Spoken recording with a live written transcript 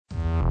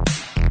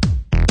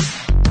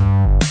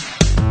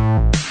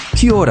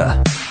Kia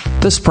ora.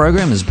 This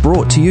program is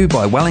brought to you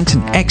by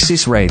Wellington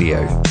Access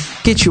Radio.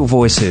 Get your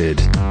voice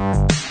heard.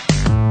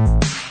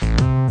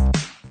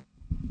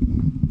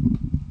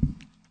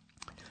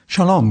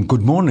 Shalom,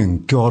 good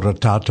morning. Kia ora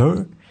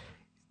tātou.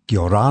 Kia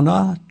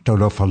orana,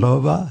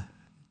 tolofalova,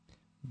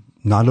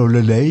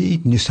 nalolelei,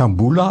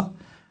 nisambula,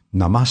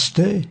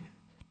 namaste,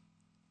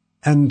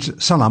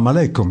 and salam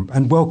alaikum,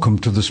 and welcome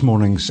to this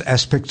morning's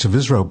Aspects of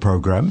Israel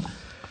program,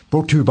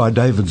 brought to you by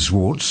David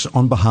Zwartz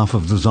on behalf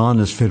of the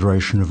Zionist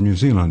Federation of New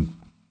Zealand.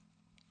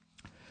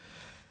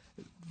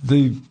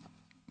 The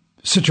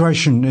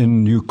situation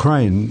in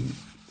Ukraine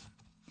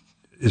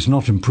is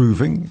not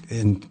improving,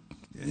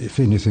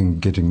 if anything,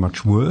 getting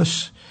much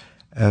worse,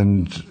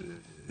 and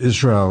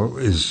Israel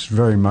is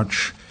very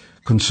much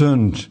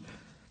concerned,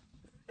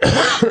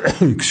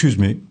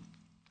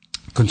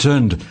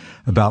 concerned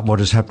about what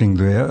is happening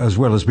there, as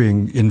well as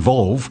being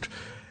involved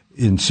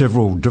in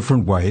several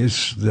different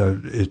ways.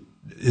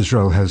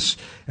 Israel has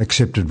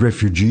accepted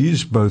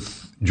refugees,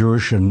 both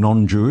Jewish and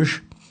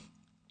non-Jewish.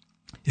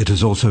 It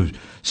has also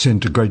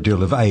sent a great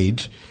deal of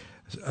aid,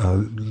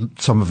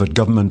 some of it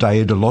government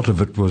aid, a lot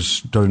of it was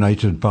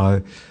donated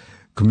by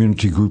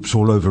community groups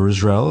all over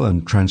Israel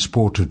and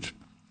transported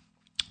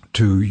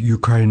to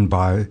Ukraine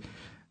by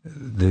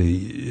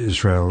the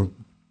Israel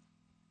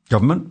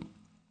government.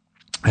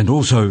 And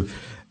also,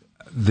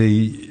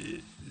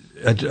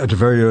 at a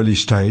very early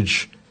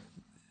stage,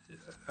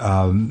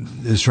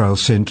 Israel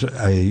sent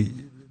a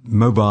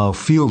mobile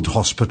field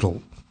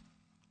hospital,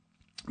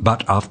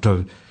 but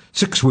after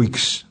 6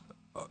 weeks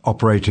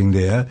operating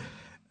there,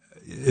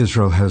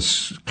 Israel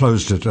has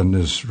closed it and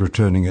is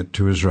returning it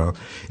to Israel.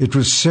 It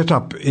was set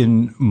up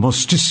in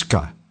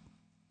Mostiska,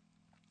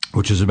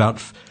 which is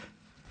about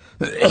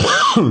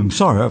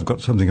sorry, I've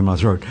got something in my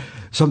throat.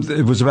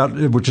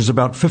 Which is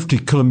about 50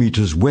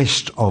 kilometers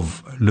west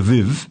of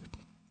Lviv,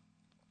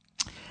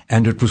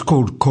 and it was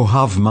called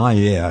Kohav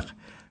Mayer,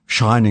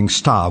 Shining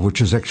Star,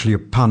 which is actually a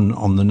pun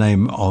on the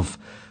name of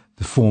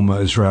the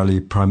former Israeli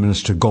Prime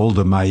Minister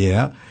Golda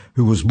Meir,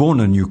 who was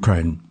born in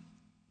Ukraine.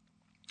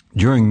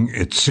 During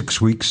its 6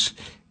 weeks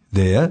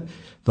there,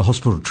 the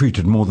hospital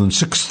treated more than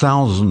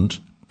 6,000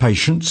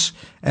 patients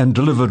and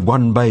delivered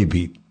one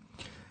baby.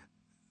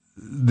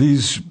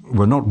 These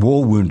were not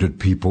war-wounded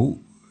people,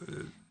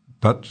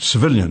 but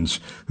civilians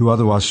who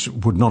otherwise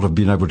would not have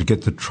been able to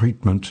get the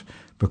treatment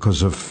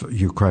because of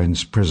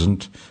Ukraine's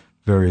present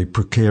very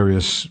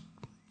precarious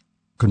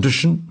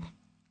condition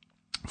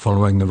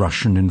following the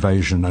Russian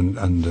invasion,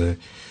 and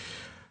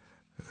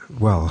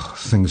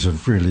things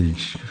have really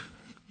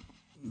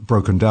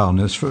broken down.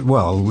 As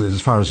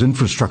far as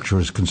infrastructure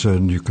is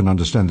concerned, you can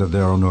understand that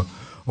they're on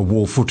a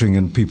war footing,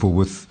 and people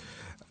with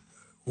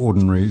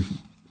ordinary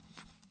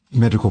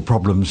medical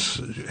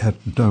problems had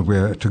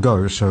nowhere to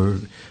go, so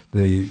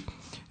the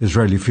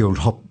Israeli field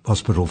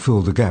hospital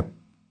filled the gap.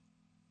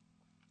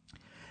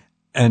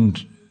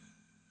 And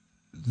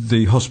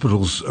the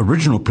hospital's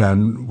original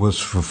plan was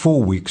for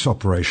 4 weeks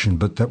operation,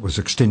 but that was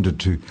extended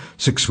to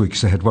 6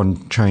 weeks. They had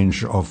one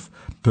change of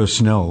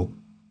personnel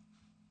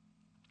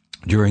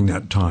during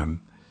that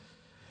time.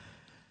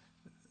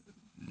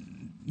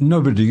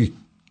 Nobody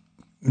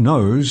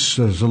knows,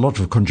 there's a lot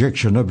of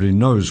conjecture, nobody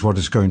knows what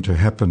is going to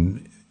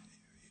happen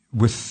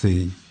with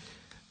the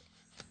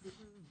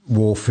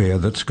warfare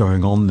that's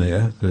going on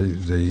there,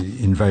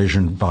 the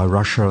invasion by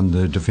Russia and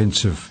the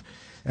defensive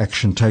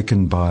action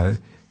taken by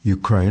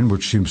Ukraine,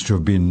 which seems to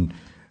have been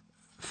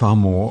far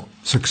more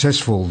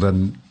successful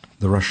than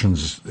the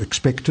Russians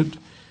expected.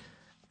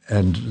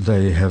 And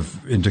they have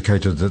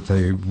indicated that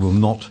they will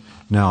not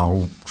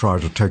now try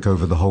to take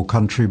over the whole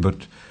country,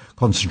 but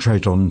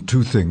concentrate on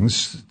two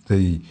things,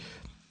 the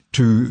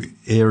two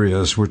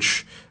areas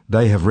which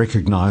they have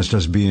recognized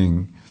as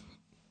being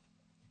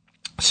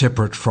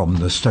separate from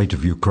the state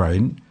of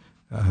Ukraine,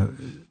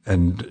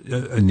 and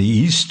in the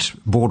east,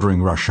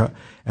 bordering Russia,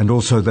 and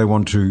also they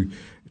want to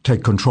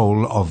take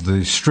control of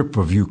the strip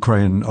of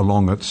Ukraine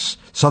along its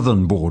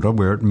southern border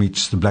where it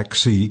meets the Black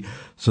Sea,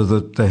 so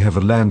that they have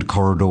a land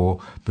corridor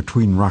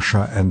between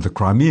Russia and the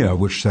Crimea,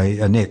 which they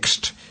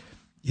annexed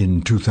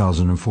in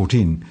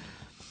 2014.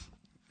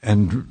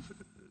 And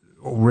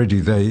already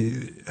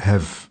they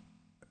have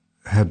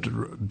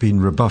had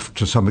been rebuffed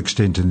to some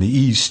extent in the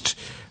east,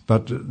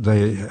 but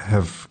they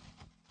have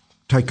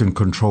taken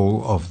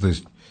control of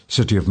the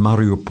city of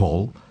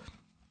Mariupol,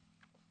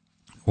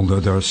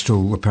 although there are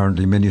still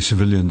apparently many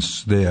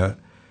civilians there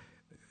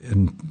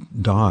in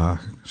dire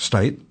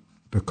state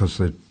because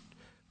they're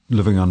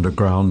living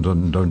underground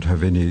and don't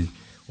have any,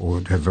 or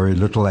have very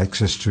little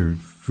access to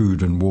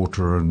food and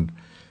water and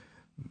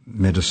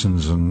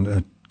medicines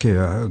and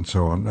care and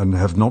so on, and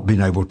have not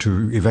been able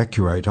to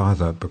evacuate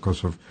either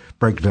because of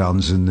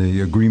breakdowns in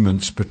the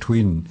agreements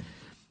between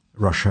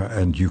Russia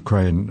and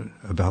Ukraine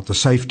about the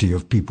safety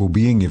of people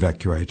being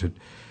evacuated.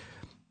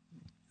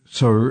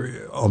 So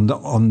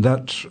on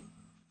that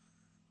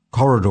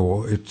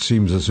corridor, it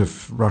seems as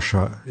if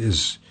Russia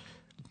is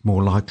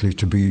more likely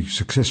to be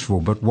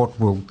successful. But what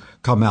will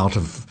come out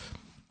of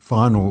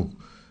final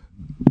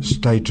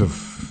state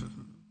of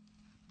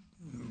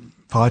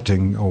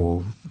fighting,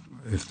 or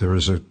if there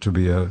is to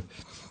be a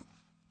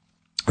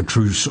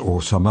truce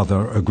or some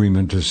other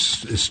agreement is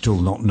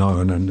still not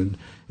known, and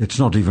it's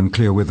not even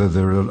clear whether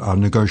there are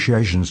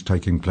negotiations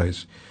taking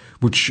place,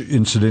 which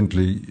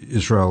incidentally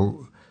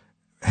Israel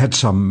had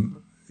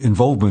some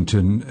involvement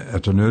in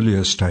at an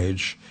earlier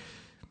stage,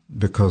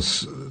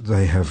 because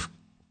they have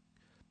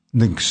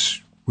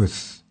links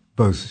with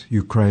both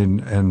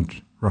Ukraine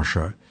and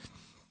Russia.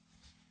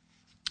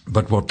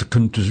 But what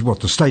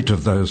the state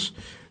of those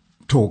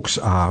talks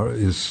are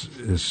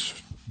is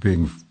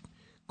being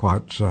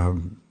quite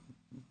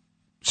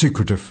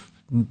secretive,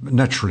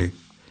 naturally,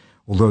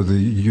 although the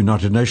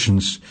United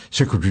Nations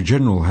Secretary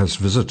General has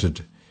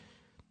visited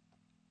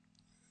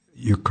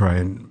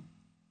Ukraine.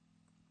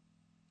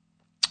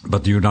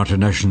 But the United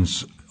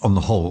Nations, on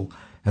the whole,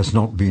 has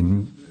not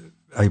been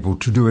able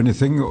to do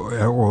anything,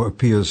 or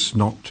appears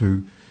not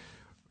to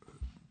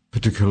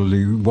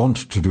particularly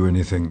want to do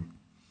anything.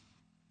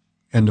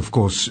 And of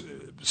course,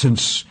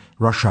 since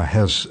Russia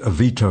has a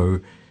veto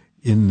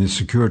in the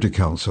Security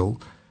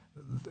Council,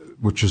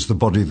 which is the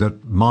body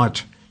that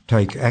might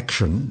take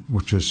action,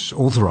 which is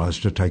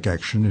authorized to take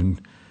action in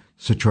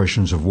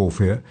situations of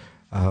warfare,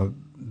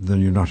 the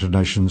United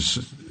Nations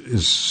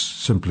is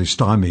simply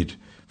stymied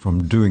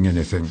from doing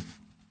anything.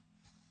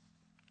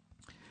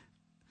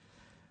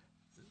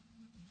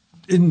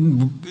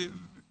 In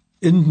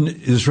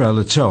Israel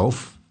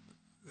itself,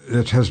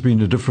 it has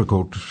been a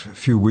difficult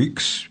few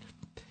weeks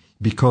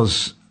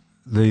because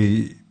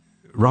the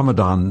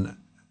Ramadan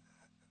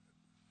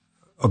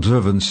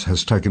observance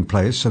has taken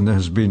place, and there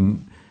has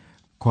been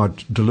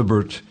quite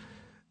deliberate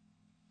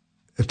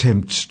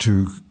attempts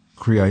to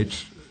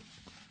create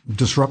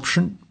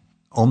disruption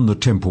on the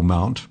Temple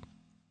Mount.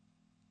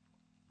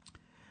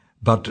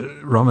 But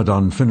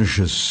Ramadan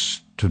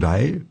finishes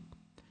today,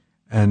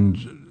 and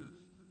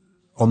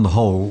on the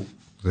whole,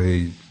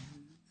 the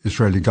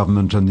Israeli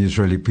government and the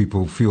Israeli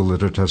people feel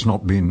that it has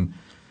not been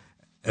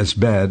as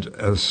bad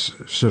as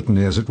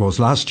certainly as it was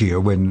last year,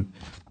 when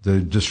the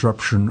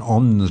disruption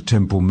on the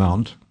Temple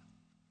Mount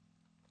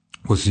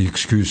was the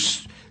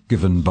excuse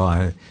given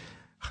by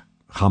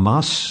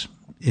Hamas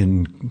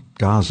in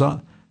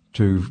Gaza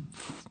to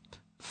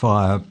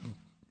fire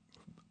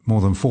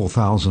more than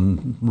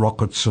 4,000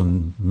 rockets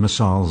and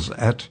missiles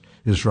at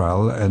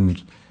Israel,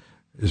 and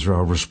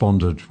Israel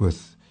responded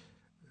with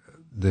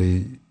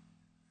the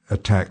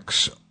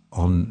attacks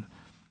on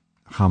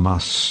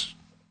Hamas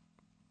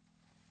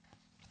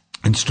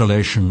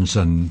installations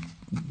and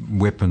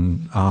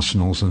weapon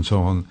arsenals and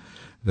so on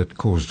that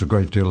caused a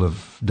great deal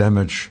of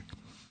damage.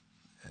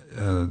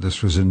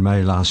 This was in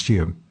May last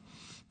year.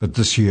 But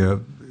this year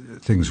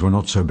things were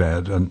not so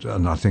bad,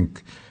 and I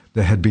think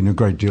there had been a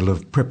great deal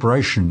of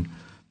preparation,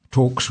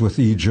 talks with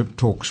Egypt,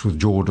 talks with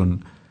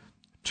Jordan,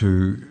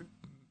 to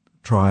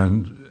try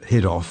and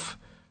head off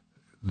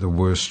the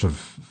worst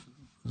of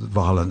the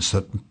violence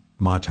that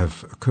might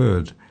have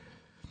occurred.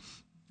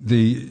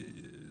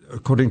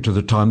 According to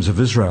the Times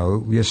of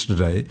Israel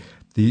yesterday,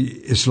 the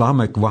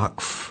Islamic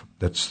Waqf,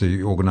 that's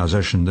the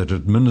organization that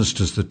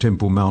administers the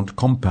Temple Mount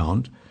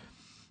compound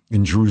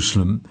in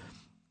Jerusalem,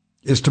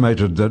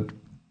 estimated that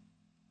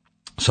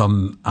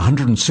some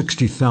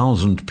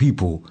 160,000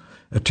 people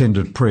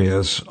attended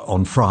prayers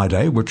on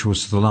Friday, which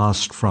was the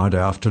last Friday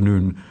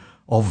afternoon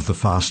of the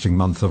fasting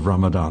month of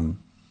Ramadan.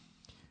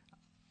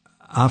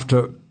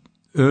 After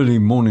early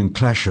morning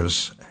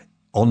clashes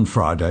on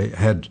Friday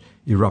had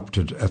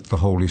erupted at the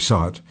holy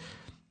site,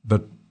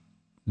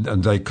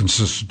 and they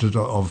consisted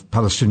of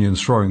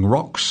Palestinians throwing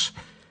rocks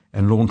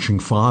and launching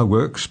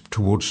fireworks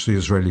towards the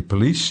Israeli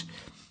police,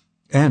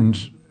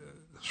 and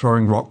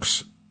throwing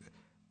rocks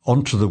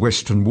onto the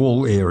Western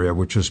Wall area,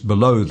 which is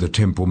below the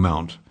Temple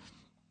Mount.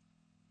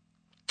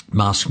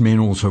 Masked men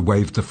also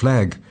waved the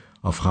flag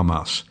of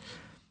Hamas.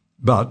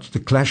 But the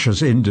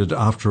clashes ended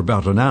after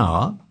about an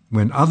hour,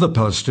 when other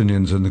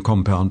Palestinians in the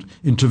compound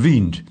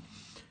intervened,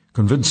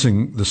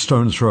 convincing the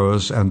stone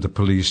throwers and the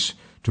police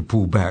to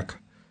pull back.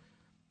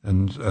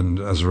 And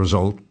as a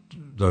result,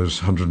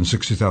 those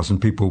 160,000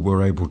 people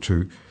were able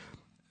to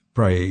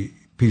pray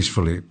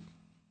peacefully.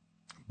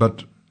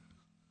 But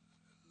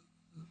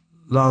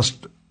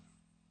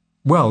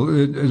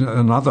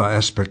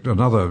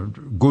another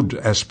good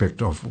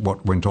aspect of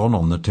what went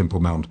on the Temple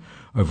Mount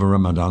over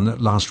Ramadan, that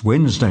last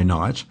Wednesday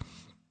night,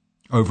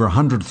 over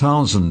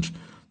 100,000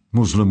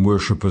 Muslim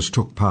worshippers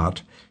took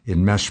part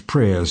in mass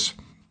prayers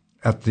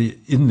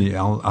in the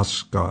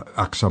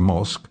Al-Aqsa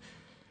Mosque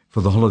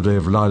for the holiday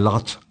of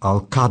Laylat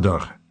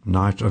al-Qadr,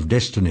 Night of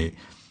Destiny,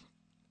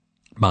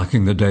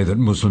 marking the day that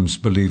Muslims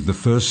believe the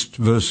first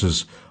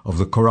verses of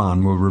the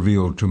Quran were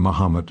revealed to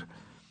Muhammad.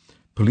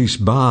 Police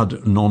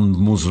barred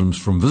non-Muslims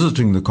from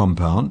visiting the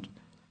compound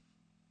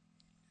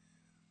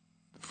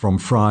from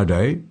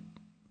Friday,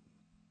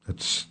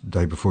 that's the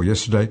day before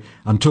yesterday,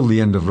 until the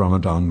end of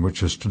Ramadan,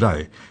 which is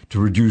today, to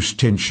reduce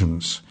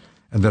tensions.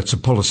 And that's a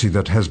policy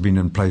that has been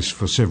in place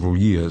for several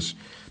years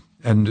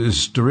and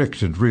is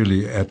directed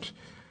really at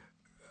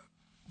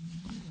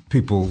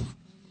people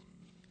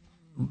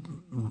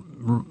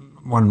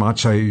one might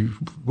say,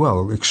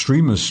 well,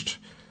 extremist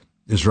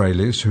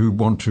Israelis who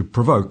want to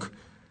provoke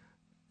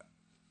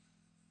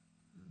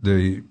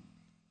the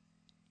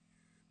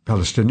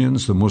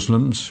Palestinians, the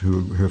Muslims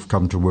who have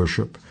come to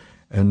worship,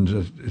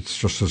 and it's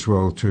just as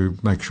well to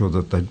make sure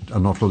that they are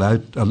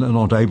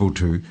not able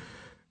to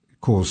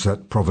cause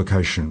that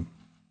provocation.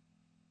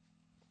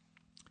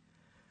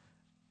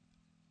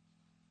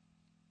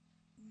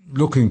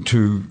 Looking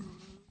to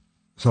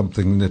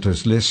something that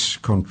is less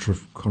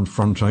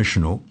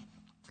confrontational,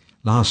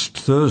 last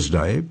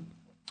Thursday,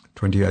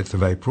 28th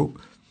of April,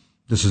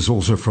 this is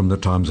also from the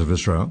Times of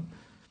Israel,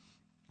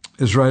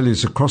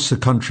 Israelis across the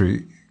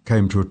country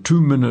came to a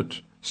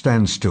 2-minute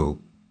standstill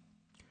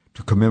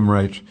to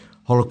commemorate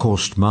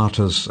Holocaust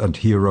Martyrs and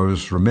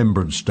Heroes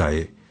Remembrance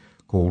Day,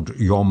 called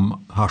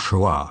Yom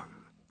HaShoah,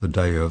 the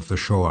Day of the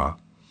Shoah,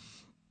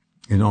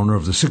 in honor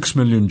of the 6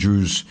 million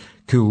Jews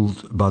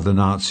killed by the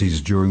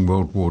Nazis during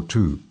World War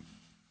II.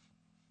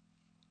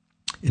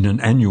 In an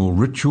annual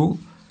ritual,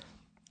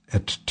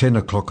 at 10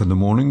 o'clock in the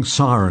morning,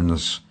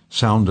 sirens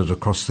sounded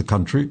across the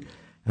country,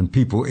 and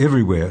people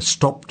everywhere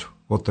stopped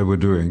what they were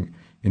doing,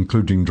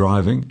 including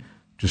driving,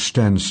 to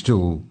stand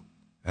still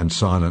and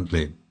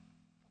silently.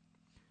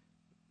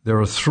 There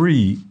are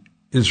 3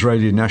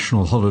 Israeli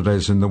national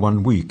holidays in the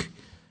 1 week,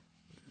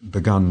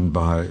 begun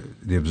by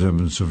the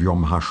observance of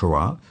Yom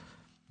HaShoah.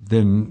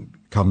 Then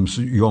comes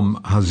Yom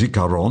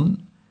HaZikaron,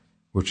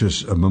 which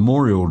is a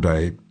memorial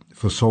day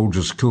for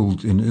soldiers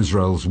killed in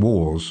Israel's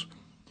wars,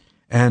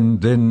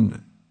 and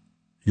then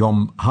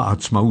Yom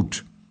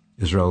HaAtzmaut,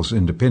 Israel's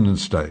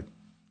Independence Day.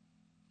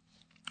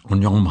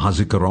 On Yom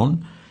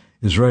HaZikaron,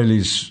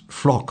 Israelis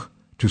flock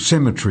to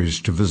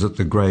cemeteries to visit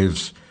the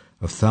graves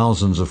of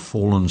thousands of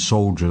fallen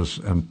soldiers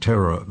and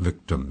terror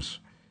victims.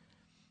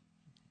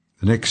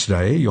 The next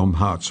day, Yom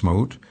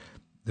HaAtzmaut,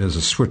 there's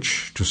a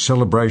switch to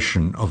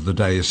celebration of the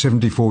day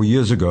 74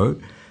 years ago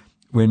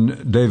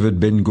when David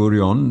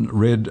Ben-Gurion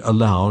read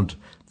aloud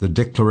the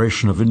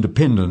Declaration of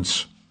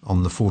Independence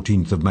on the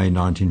 14th of May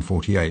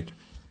 1948.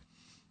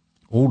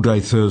 All day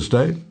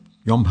Thursday,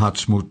 Yom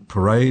HaAtzmaut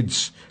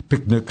parades,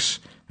 picnics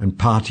and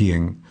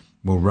partying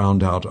will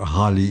round out a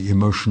highly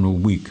emotional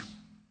week.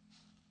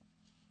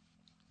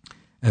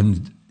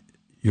 And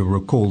you'll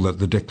recall that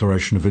the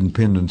Declaration of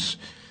Independence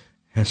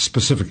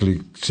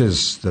specifically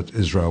says that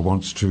Israel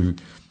wants to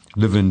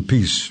live in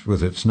peace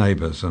with its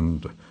neighbours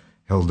and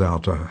held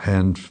out a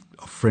hand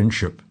of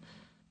friendship.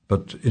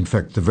 But in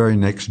fact, the very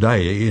next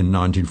day in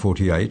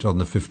 1948, on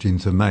the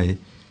 15th of May,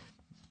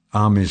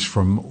 armies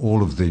from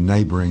all of the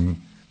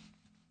neighbouring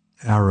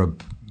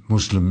Arab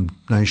Muslim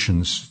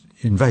nations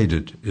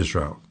invaded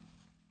Israel.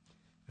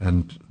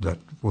 And that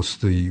was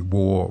the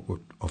War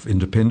of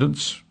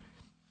Independence,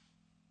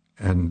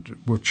 and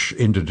which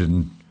ended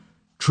in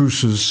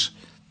truces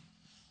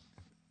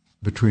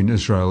between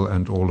Israel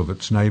and all of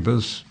its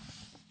neighbours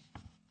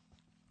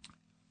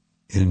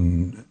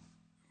in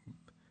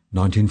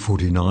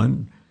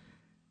 1949.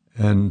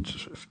 And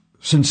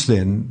since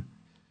then,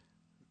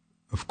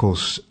 of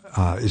course,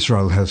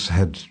 Israel has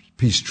had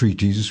peace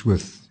treaties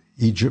with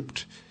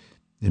Egypt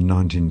in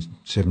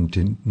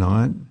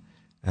 1979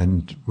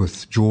 and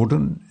with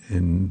Jordan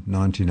in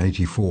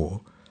 1984.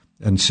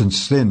 And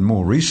since then,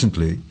 more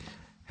recently,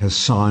 has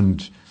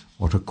signed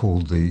what are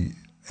called the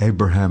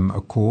Abraham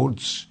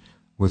Accords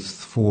with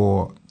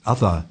 4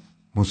 other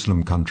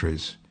Muslim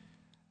countries,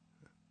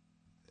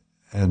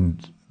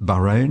 and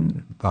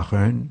Bahrain,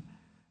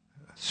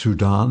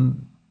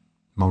 Sudan,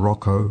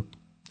 Morocco,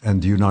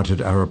 and the United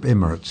Arab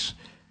Emirates.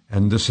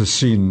 And this has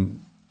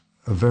seen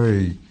a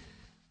very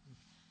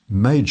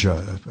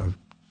major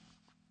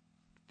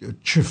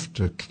shift,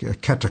 a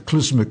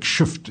cataclysmic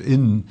shift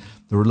in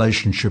the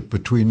relationship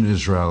between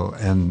Israel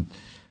and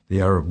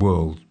the Arab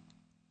world,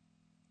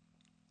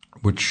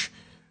 which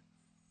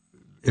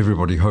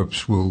everybody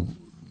hopes will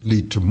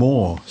lead to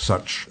more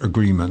such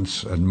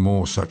agreements and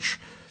more such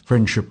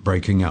friendship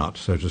breaking out,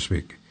 so to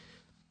speak,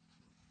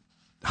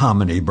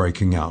 harmony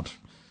breaking out,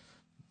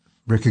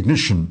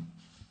 recognition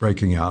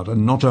breaking out,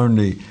 and not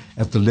only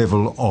at the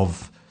level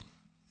of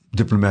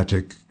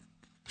diplomatic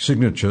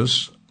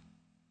signatures,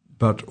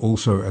 but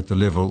also at the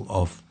level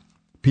of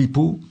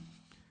people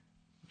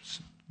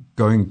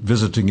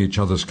visiting each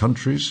other's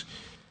countries,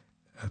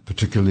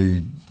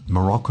 particularly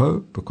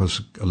Morocco,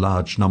 because a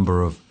large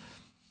number of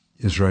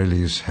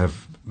Israelis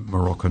have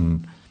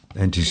Moroccan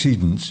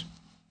antecedents,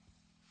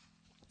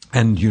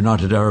 and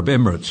United Arab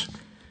Emirates,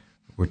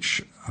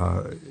 which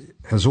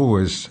has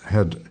always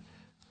had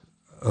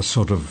a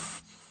sort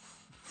of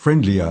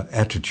friendlier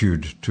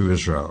attitude to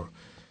Israel,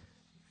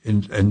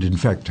 and in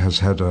fact has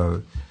had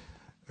a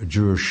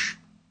Jewish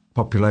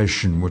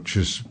population which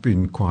has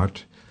been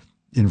quite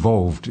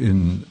involved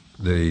in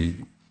the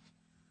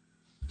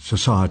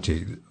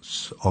society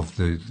of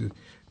the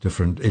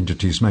different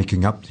entities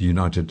making up the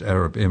United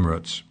Arab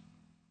Emirates.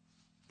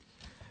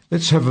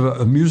 Let's have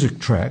a music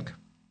track,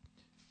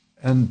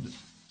 and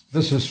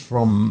this is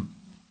from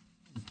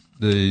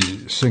the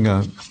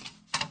singer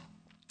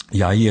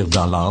Yair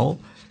Dalal.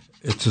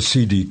 It's a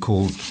CD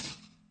called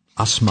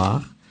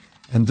Asmar,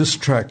 and this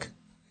track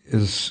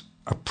is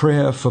A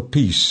Prayer for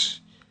Peace.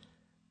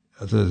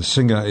 The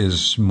singer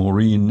is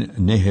Maureen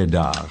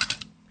Nehedar.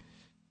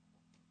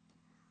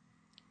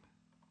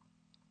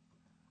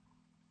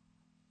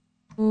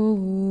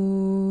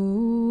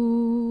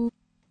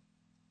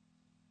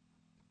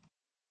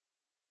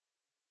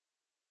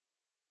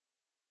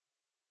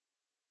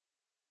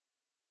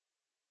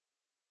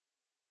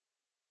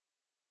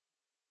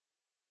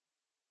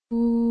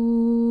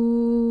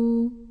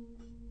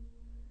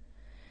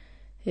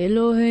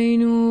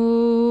 Eloheinu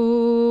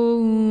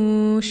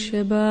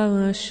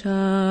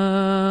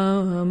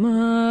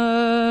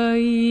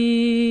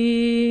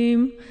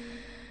shebashamayim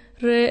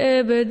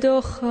re'e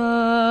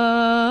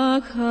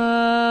bedochak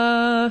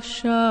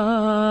hasha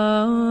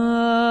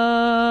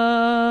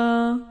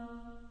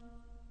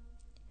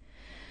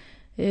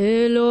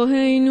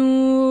Eloheinu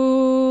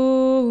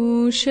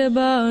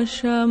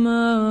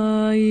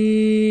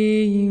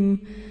shebashamayim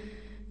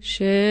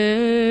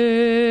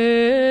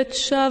שאת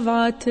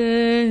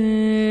שבעתנו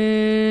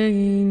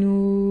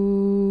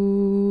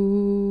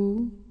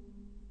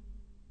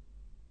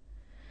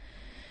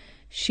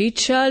שית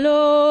שלום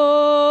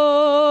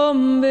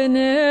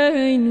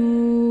בינינו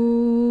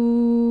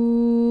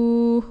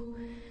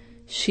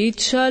שית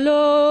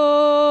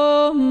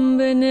שלום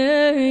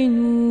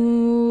בינינו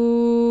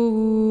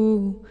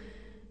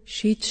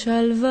שית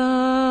שלווה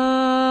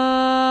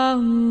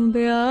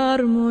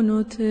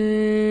בארמונותינו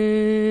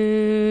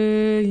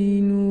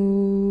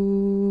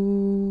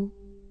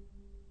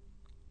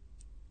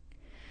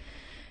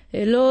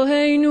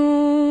אלוהינו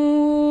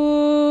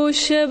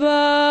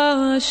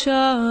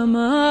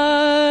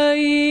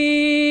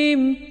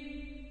שבשמיים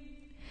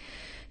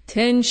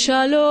תן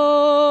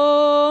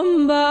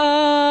שלום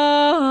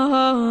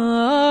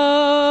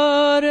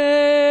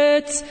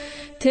בארץ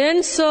תן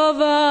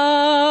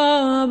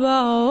שובע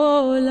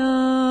בעולם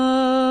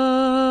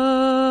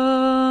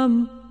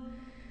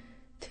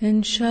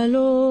תן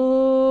שלום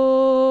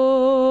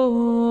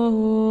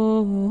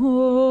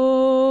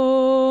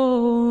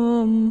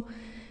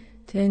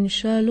תן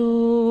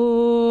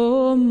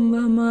שלום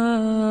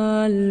במלכויות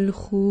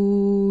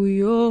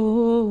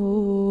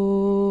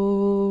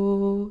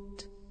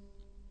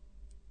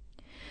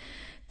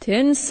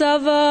תן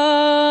שובע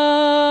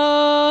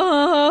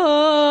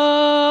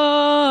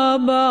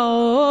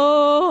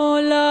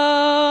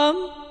בעולם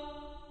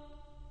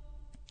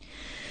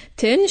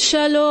תן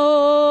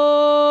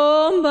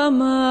שלום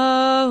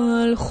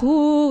במלכויות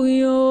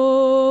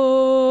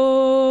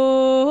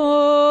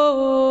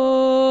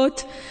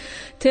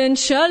תן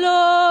שלום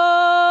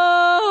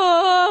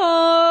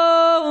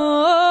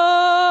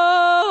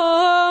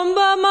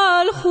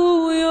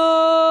במלכויות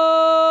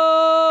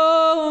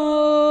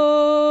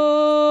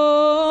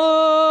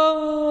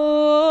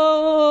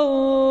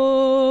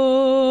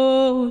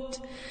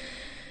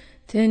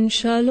תן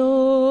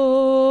שלום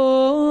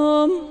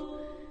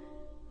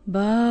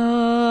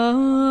במלכויות.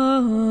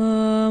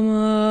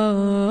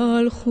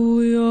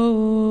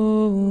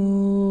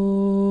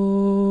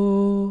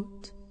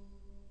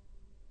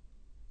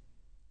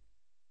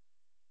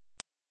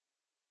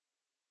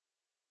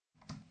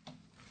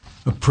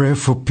 A Prayer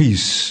for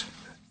Peace,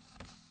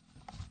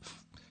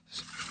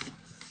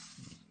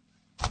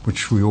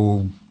 which we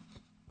all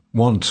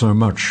want so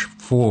much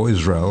for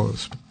Israel,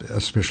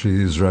 especially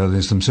the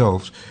Israelis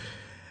themselves,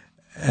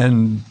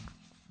 and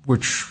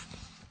which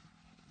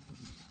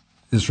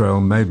Israel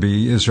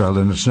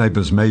and its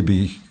neighbours may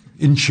be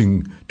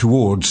inching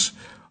towards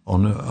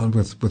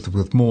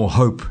with more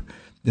hope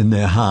in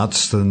their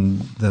hearts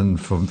than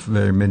for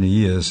very many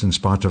years, in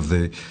spite of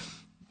the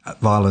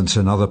violence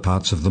in other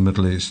parts of the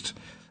Middle East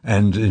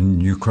and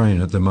in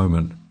Ukraine at the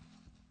moment.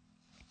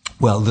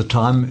 Well, the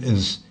time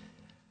is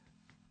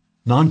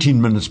 19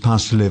 minutes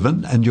past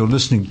 11, and you're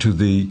listening to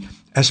the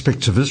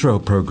Aspects of Israel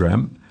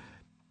program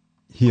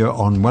here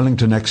on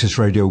Wellington Access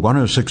Radio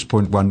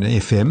 106.1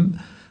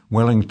 FM,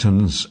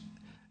 Wellington's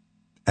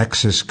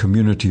Access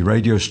Community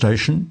Radio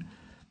Station,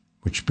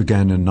 which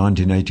began in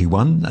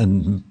 1981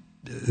 and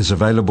is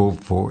available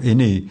for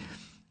any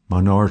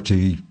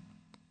minority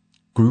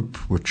group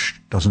which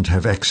doesn't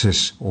have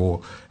access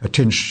to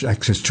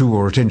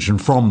or attention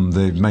from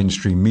the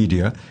mainstream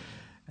media.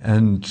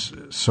 And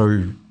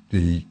so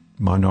the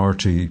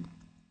minority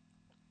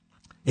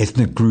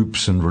ethnic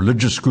groups and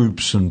religious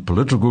groups and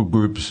political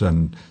groups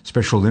and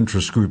special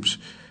interest groups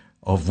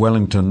of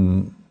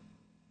Wellington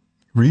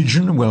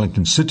region,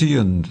 Wellington City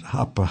and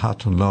Upper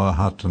Hutt and Lower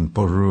Hutt and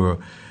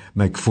Porua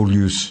make full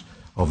use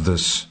of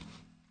this.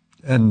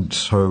 And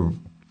so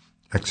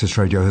Access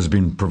Radio has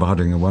been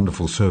providing a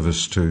wonderful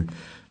service to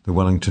the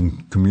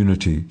Wellington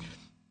community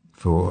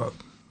for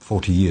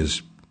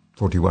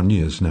 41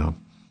 years now.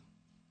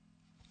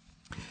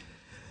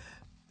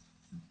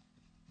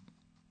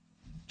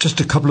 Just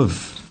a couple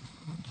of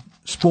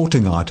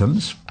sporting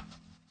items.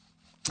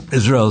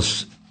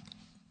 Israel's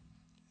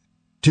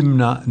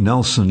Timna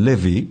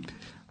Nelson-Levy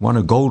won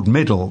a gold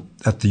medal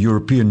at the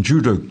European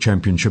Judo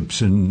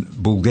Championships in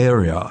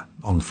Bulgaria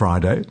on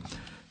Friday.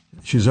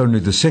 She's only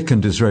the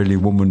second Israeli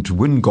woman to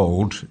win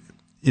gold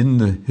in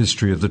the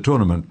history of the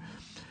tournament.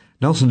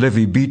 Nelson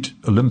Levy beat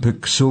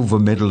Olympic silver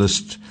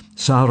medalist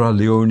Sarah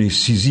Leone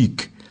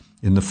Sizik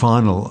in the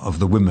final of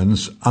the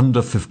women's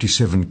under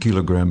 57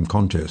 kilogram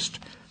contest.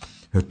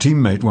 Her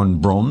teammate won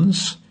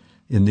bronze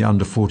in the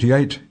under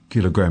 48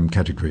 kilogram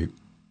category.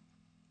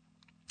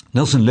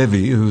 Nelson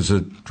Levy, who's a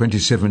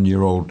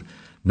 27-year-old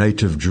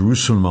native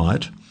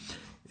Jerusalemite,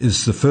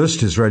 is the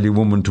first Israeli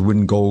woman to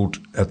win gold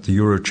at the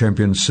Euro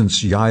Champions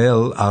since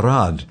Yael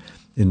Arad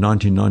in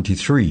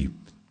 1993.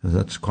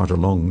 That's quite a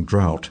long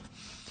drought.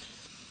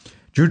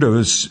 Judo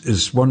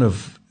is one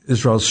of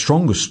Israel's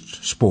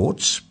strongest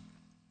sports,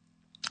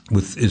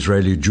 with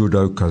Israeli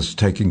judokas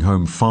taking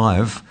home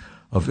 5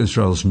 of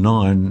Israel's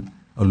 9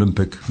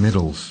 Olympic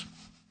medals.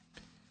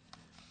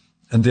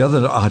 And the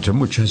other item,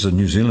 which has a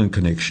New Zealand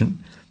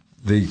connection,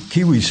 the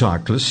Kiwi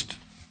cyclist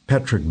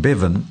Patrick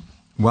Bevan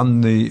won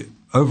the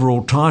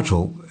overall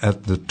title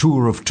at the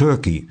Tour of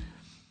Turkey,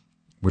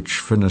 which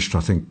finished,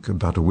 I think,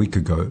 about a week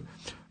ago,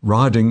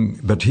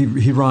 but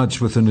he rides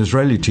with an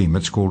Israeli team.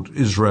 It's called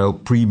Israel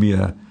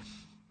Premier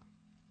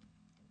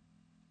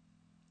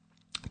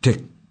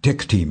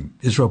Tech Team,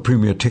 Israel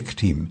Premier Tech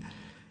Team.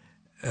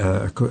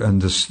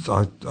 And this,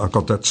 I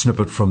got that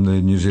snippet from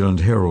the New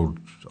Zealand Herald,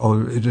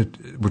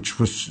 which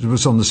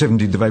was on the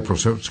 17th of April,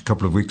 so it's a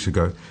couple of weeks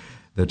ago,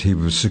 that he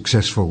was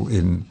successful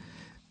in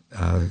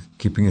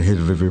keeping ahead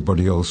of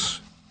everybody else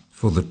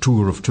for the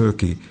Tour of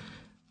Turkey.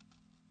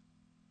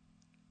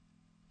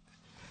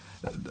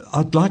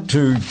 I'd like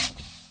to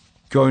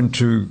go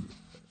into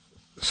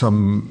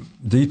some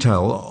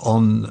detail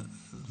on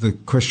the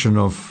question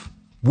of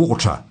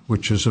water,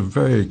 which is a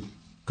very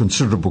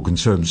considerable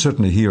concern,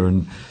 certainly here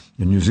in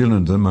New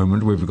Zealand at the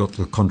moment, where we've got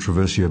the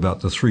controversy about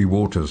the 3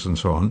 waters and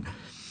so on.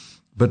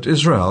 But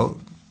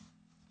Israel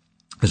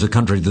is a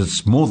country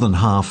that's more than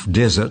half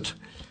desert,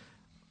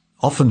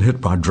 often hit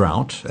by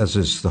drought, as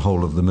is the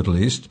whole of the Middle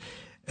East,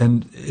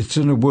 and it's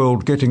in a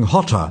world getting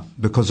hotter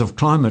because of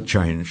climate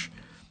change.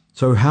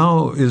 So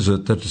how is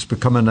it that it's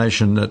become a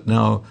nation that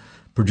now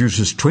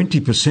produces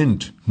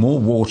 20% more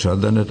water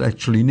than it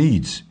actually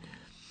needs?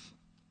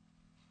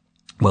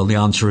 Well, the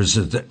answer is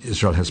that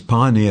Israel has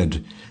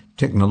pioneered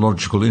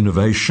technological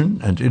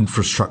innovation and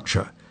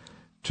infrastructure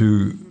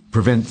to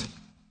prevent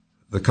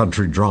the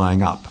country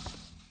drying up.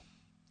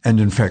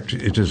 And in fact,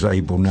 it is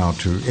able now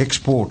to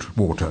export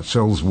water,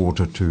 sells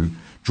water to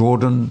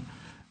Jordan,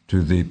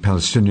 to the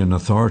Palestinian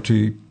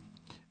Authority,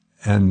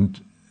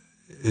 and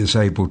is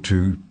able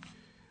to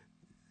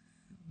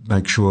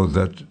make sure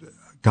that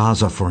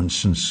Gaza, for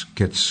instance,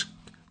 gets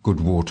good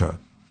water.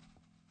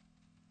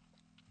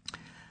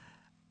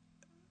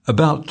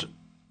 About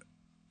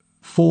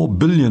 4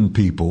 billion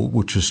people,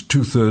 which is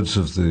 2/3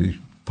 of the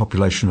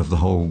population of the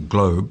whole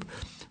globe,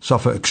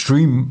 suffer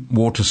extreme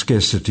water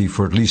scarcity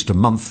for at least a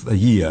month a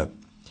year.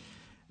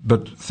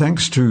 But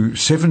thanks to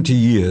 70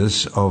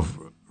 years of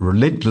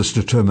relentless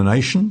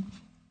determination,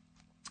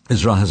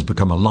 Israel has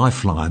become a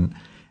lifeline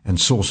and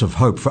source of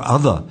hope for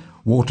other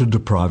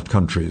water-deprived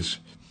countries.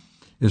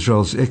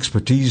 Israel's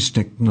expertise,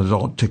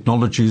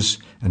 technologies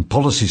and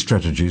policy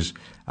strategies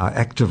are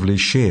actively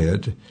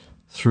shared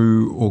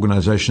through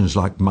organizations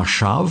like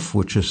Mashav,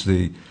 which is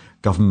the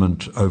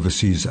government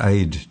overseas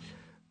aid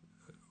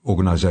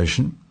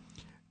organization,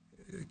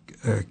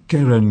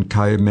 Keren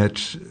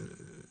Kayemet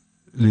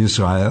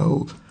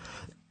l'Israel,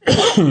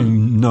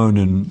 known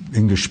in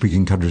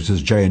English-speaking countries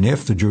as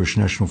JNF, the Jewish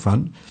National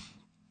Fund,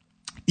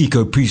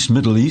 Eco Peace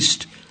Middle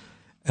East,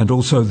 and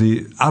also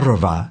the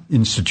Arava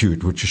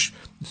Institute,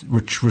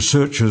 which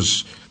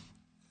researches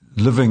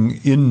living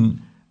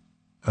in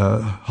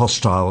a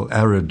hostile,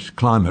 arid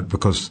climate,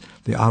 because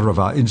the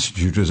Arava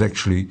Institute is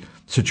actually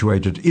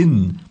situated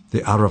in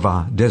the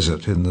Arava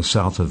Desert in the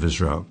south of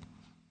Israel.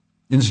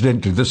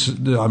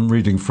 Incidentally, I'm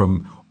reading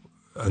from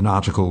an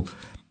article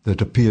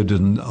that appeared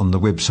on the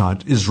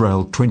website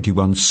Israel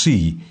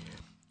 21C,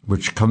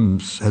 which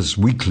has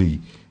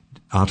weekly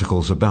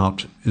articles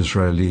about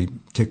Israeli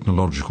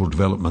technological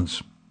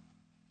developments.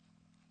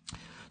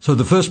 So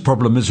the first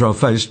problem Israel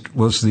faced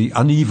was the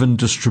uneven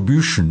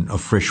distribution of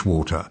fresh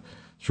water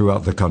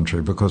throughout the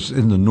country, because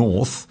in the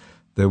north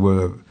there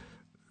were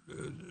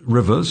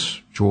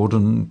rivers,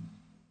 Jordan,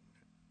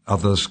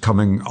 others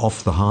coming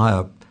off the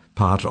higher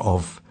part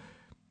of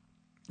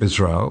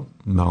Israel,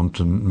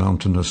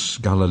 mountainous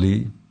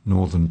Galilee,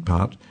 northern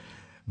part,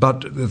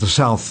 but the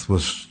south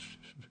was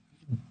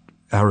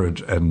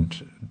arid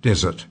and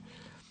desert.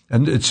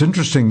 And it's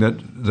interesting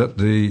that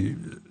the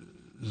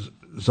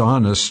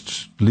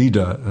Zionist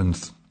leader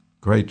and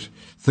great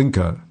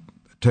thinker,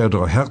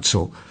 Theodor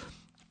Herzl,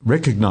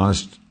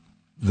 recognized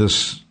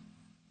this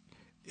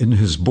in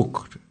his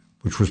book,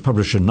 which was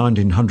published in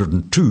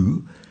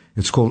 1902.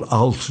 It's called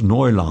Alt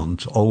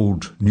Neuland,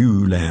 Old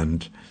New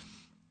Land.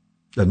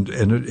 And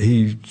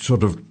he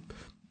sort of,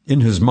 in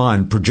his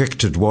mind,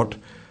 projected what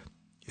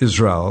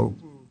Israel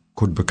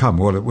could become.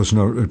 Well, it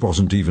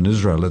wasn't even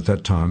Israel at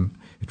that time.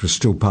 It was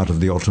still part of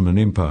the Ottoman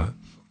Empire.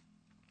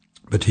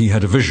 But he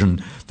had a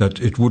vision that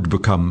it would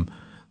become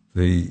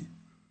the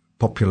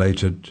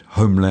populated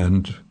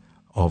homeland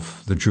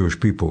of the Jewish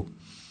people.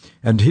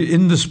 And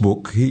in this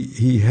book,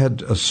 he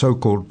had a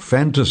so-called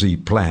fantasy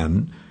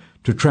plan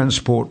to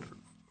transport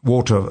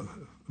water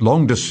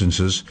long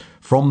distances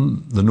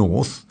from the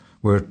north,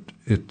 where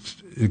it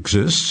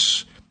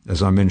exists,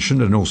 as I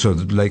mentioned, and also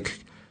the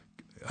Lake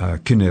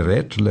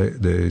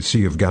Kinneret, the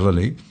Sea of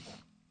Galilee,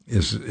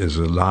 is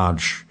a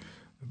large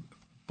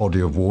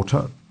body of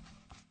water.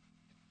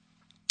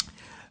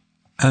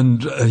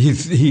 And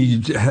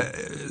he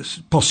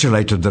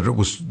postulated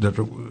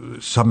that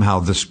somehow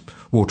this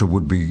water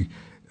would be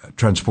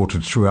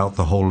transported throughout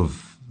the whole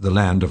of the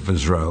land of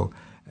Israel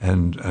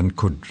and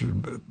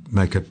could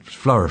make it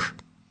flourish,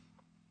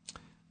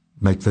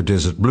 make the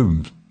desert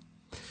bloom.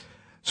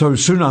 So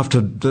soon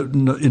after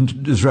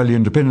the Israeli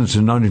independence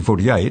in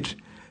 1948,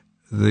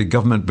 the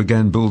government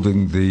began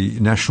building the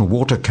national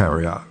water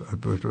carrier,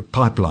 a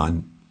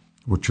pipeline,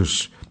 which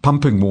was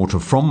pumping water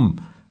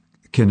from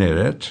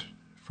Kinneret,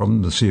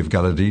 from the Sea of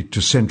Galilee,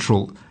 to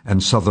central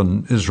and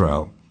southern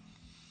Israel.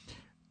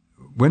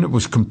 When it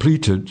was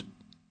completed,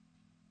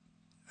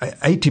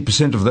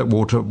 80% of that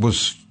water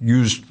was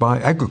used by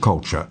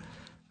agriculture.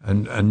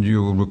 And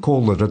you'll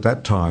recall that at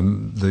that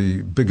time,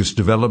 the biggest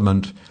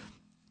development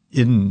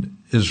in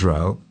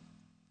Israel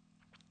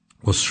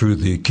was through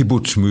the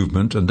kibbutz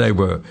movement, and they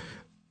were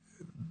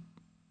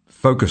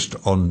focused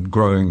on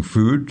growing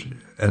food,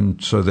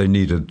 and so they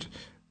needed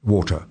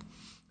water.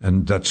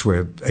 And that's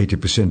where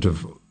 80%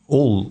 of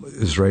all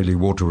Israeli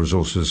water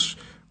resources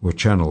were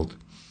channeled.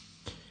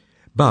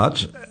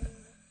 But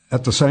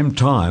at the same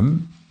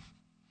time,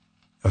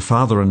 a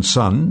father and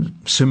son,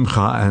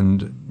 Simcha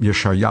and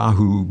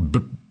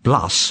Yeshayahu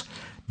Blas,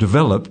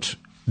 developed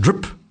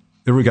drip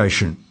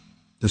irrigation.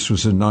 This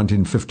was in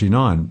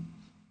 1959.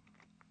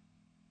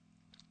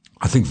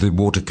 I think the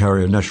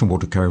national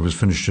water carrier was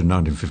finished in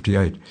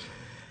 1958.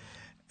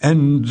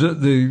 And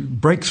the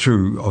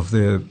breakthrough of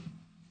their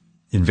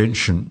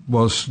invention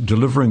was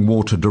delivering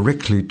water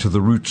directly to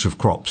the roots of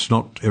crops,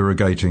 not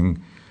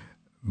irrigating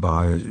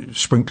by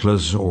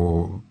sprinklers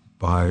or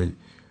by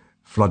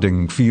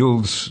flooding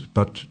fields,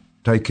 but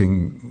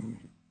taking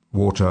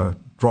water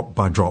drop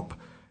by drop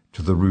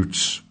to the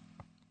roots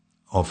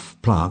of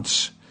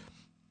plants.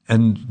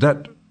 And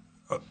that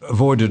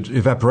avoided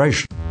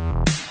evaporation.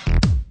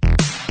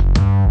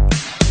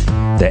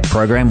 That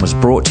program was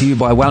brought to you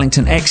by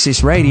Wellington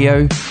Access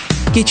Radio.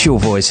 Get your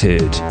voice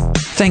heard.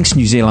 Thanks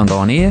New Zealand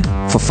On Air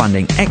for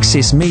funding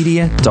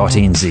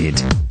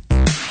accessmedia.nz.